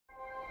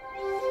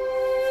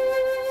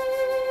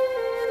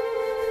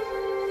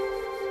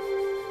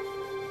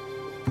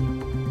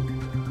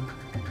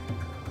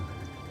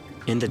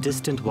In the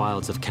distant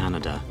wilds of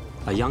Canada,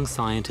 a young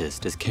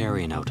scientist is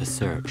carrying out a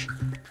search.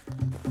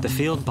 The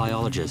field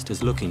biologist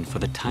is looking for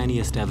the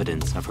tiniest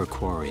evidence of her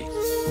quarry.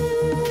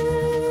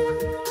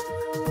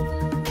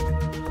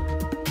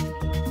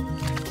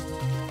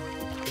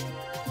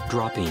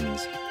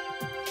 Droppings,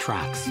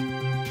 tracks,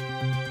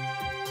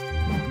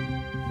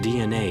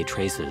 DNA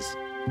traces.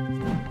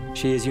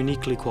 She is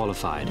uniquely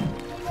qualified.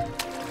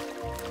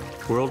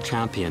 World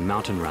champion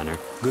mountain runner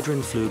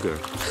Gudrun Fluger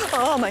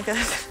Oh my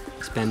God.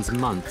 spends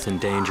months in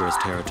dangerous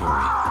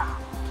territory,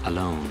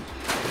 alone.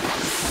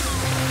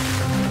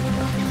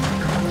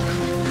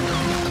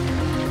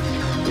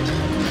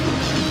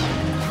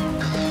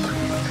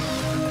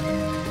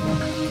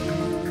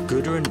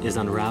 Gudrun is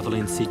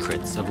unraveling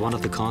secrets of one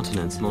of the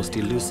continent's most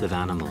elusive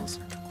animals.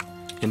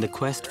 In the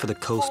quest for the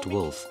coast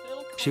wolf,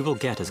 she will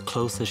get as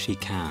close as she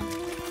can.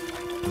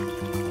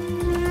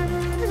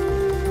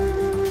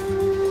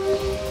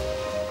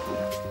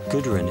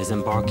 Gudrun is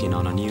embarking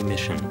on a new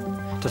mission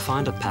to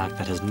find a pack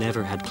that has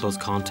never had close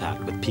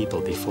contact with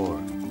people before.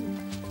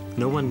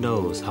 No one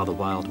knows how the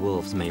wild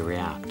wolves may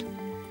react.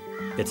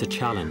 It's a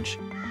challenge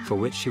for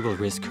which she will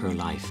risk her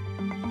life.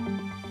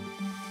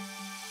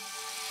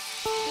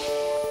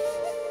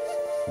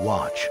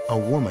 Watch A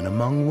Woman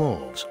Among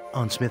Wolves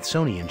on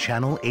Smithsonian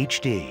Channel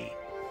HD.